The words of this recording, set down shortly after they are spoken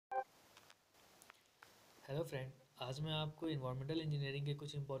Hello friend. आज मैं आपको इन्वायरमेंटल इंजीनियरिंग के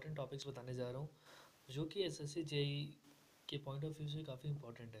कुछ इंपॉर्टेंट टॉपिक्स बताने जा रहा हूँ जो कि एसएससी जेई के पॉइंट ऑफ व्यू से काफ़ी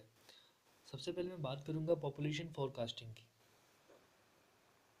इंपॉर्टेंट है। सबसे पहले मैं बात करूँगा पॉपुलेशन फोरकास्टिंग की।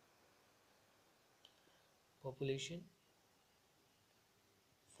 पॉपुलेशन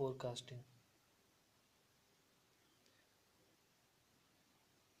फोरकास्टिंग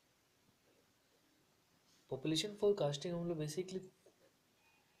पॉपुलेशन फोरकास्टिंग हम लोग बेसिकली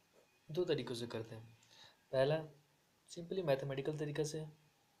दो तरीक़ों से करते हैं। पहला सिंपली मैथमेटिकल तरीक़ा से,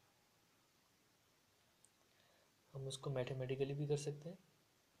 हम उसको मैथमेटिकली भी कर सकते हैं,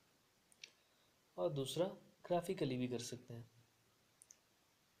 और दूसरा ग्राफिकली भी कर सकते हैं।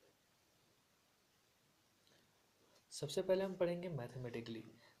 सबसे पहले हम पढ़ेंगे मैथमेटिकली।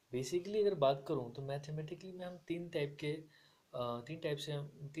 बेसिकली अगर बात करूँ तो मैथमेटिकली में हम तीन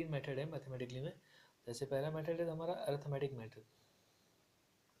मेथड है मैथमेटिकली में। जैसे पहला मेथड है हमारा arithmetic method,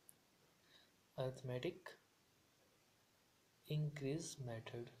 arithmetic increase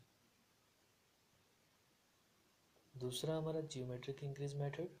method. दूसरा हमारा जियोमेट्रिक इंक्रीज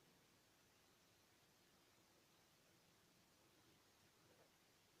मेथड।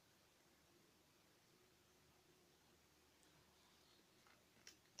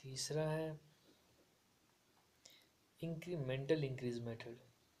 तीसरा है इंक्रीमेंटल इंक्रीज मेथड।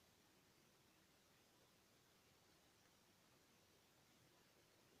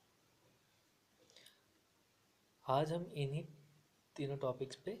 आज हम इन्हीं तीनों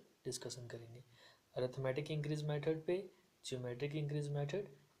टॉपिक्स पे डिस्कशन करेंगे, अरिथमेटिक इंक्रीज मेथड पे, geometric increase method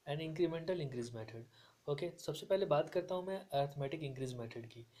and incremental increase method. Okay, सबसे पहले बात करता हूँ मैं अरिथमेटिक इंक्रीज मेथड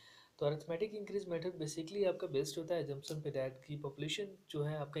की। तो अरिथमेटिक इंक्रीज मेथड बेसिकली आपका बेस्ड होता है एजम्पशन पे दैट की पॉपुलेशन जो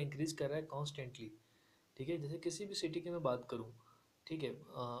है आपका इंक्रीज कर रहा है कॉन्स्टेंटली। ठीक है, जैसे किसी भी सिटी की मैं बात करूँ, ठीक है,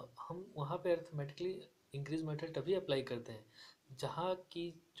 हम वहाँ पे अरिथमेटिकली इंक्रीज मेथड तभी अप्लाई करते हैं जहाँ की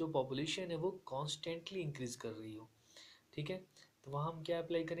जो पॉपुलेशन है वो कॉन्स्टेंटली इंक्रीज कर रही हो। ठीक है, तो वहाँ हम क्या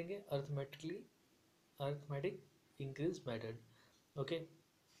अप्लाई करेंगे, arithmetic increase method. Okay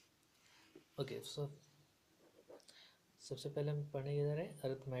okay, सो सबसे पहले हम पढ़ने जा रहे हैं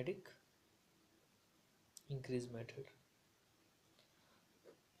arithmetic increase method.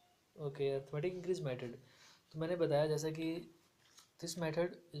 Okay, arithmetic increase method तो मैंने बताया जैसा कि this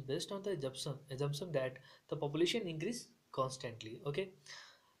method is based on the assumption that the population increase constantly. Okay,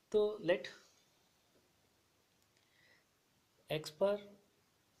 तो let x bar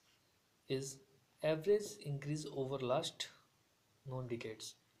is average increase over last known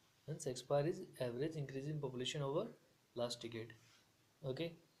decades. Hence x bar is average increase in population over last decade.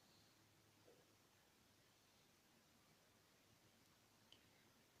 Okay,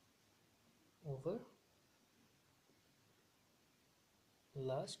 over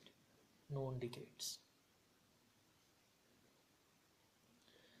last known decades.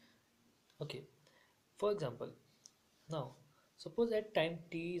 Okay, for example, now suppose at time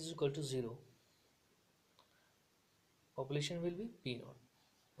t is equal to 0, population will be p naught.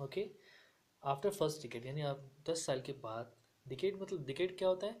 Okay, after first decade यानी आप 10 साल के बाद, decade मतलब decade क्या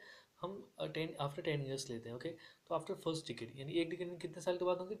होता है, हम 10 ईयर्स लेते हैं। ओके, तो आफ्टर फर्स्ट डिकेड यानी एक डिकेड में कितने साल के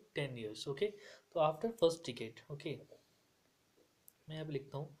बाद होंगे, 10 ईयर्स। ओके, तो आफ्टर फर्स्ट डिकेड, ओके मैं यहाँ पे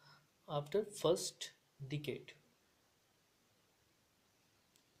लिखता हूँ after first decade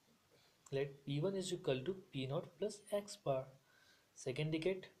let p1 is equal to p naught plus x bar. Second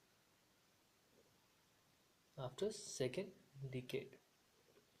decade, after second decade,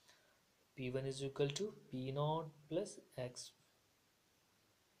 p1 is equal to p naught plus x,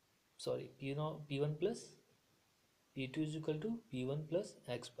 sorry, p1 plus p2 is equal to p1 plus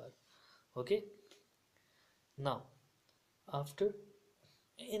x bar. Okay, now after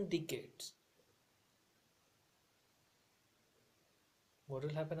n decades, what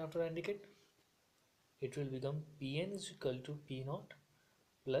will happen after n decade, it will become pn is equal to p naught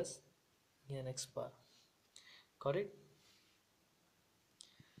plus nx bar. Correct?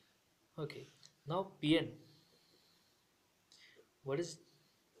 Okay, now pn, what is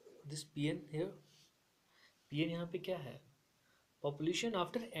this pn here, pn यहाँ पे क्या है, population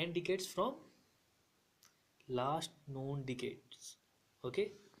after n decades from last known decades.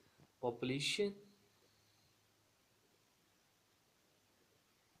 Okay, population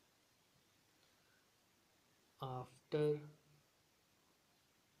after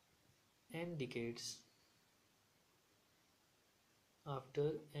n decades, after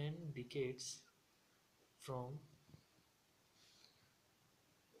n decades from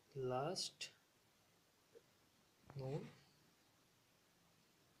last known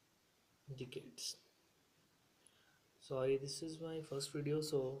decades. Sorry, this is my first video,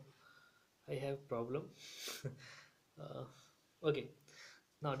 so I have problem. uh, okay,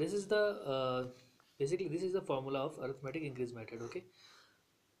 now this is the Basically this is the formula of arithmetic increase method. Okay,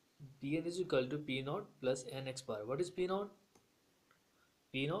 Pn is equal to P naught plus Nx bar. What is P naught?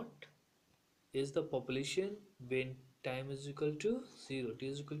 P naught is the population when time is equal to 0, t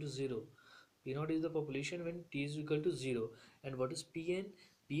is equal to 0. P naught is the population when t is equal to 0. And what is Pn?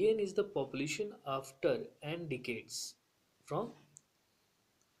 Pn is the population after n decades from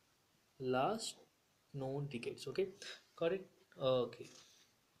last known decades. Okay, got it. Okay,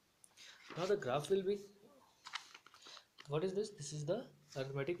 now the graph will be, what is this? This is the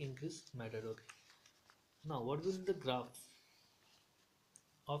arithmetic increase method. Okay, now what will be the graph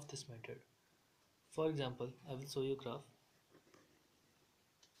of this method? For example, I will show you graph.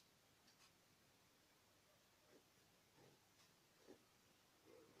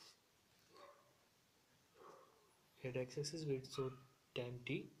 At x-axis will show time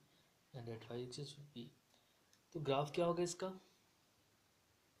t and at y-axis will be, तो graph क्या होगा इसका?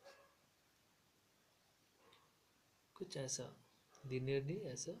 कुछ ऐसा linearly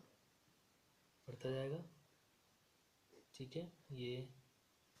ऐसा बढ़ता जाएगा. ठीक है, ये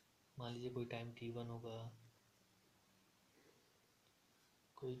मान लीजिए कोई टाइम t1 होगा,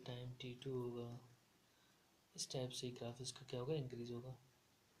 कोई टाइम t2 होगा. इस टाइप से ग्राफ इसका क्या होगा? इंक्रीज होगा.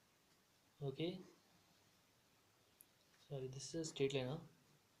 Okay, sorry this is a straight line.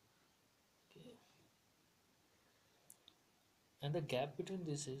 Okay, and the gap between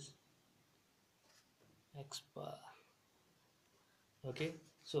this is x bar. Okay,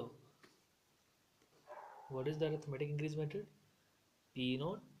 so what is the arithmetic increase method? P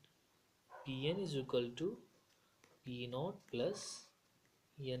naught Pn is equal to P naught plus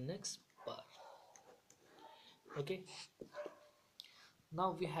Nx bar. Okay, now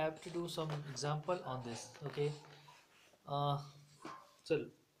we have to do some example on this. Okay, uh, so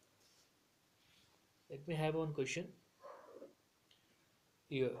let me have one question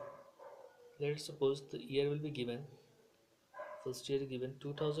here. Let's suppose the year will be given, first year given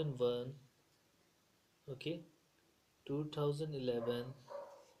 2001. Okay, 2011,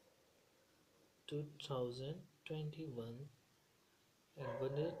 2021, and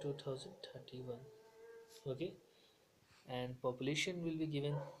one year 2031. Okay, and population will be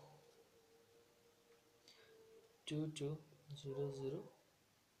given 2200,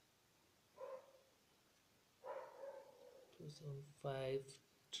 275,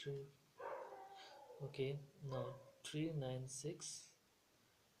 3. Okay, now 396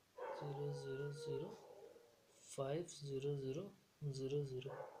 000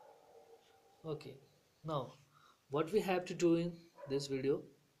 50000. Okay, now what we have to do in this video,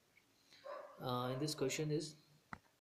 in this question is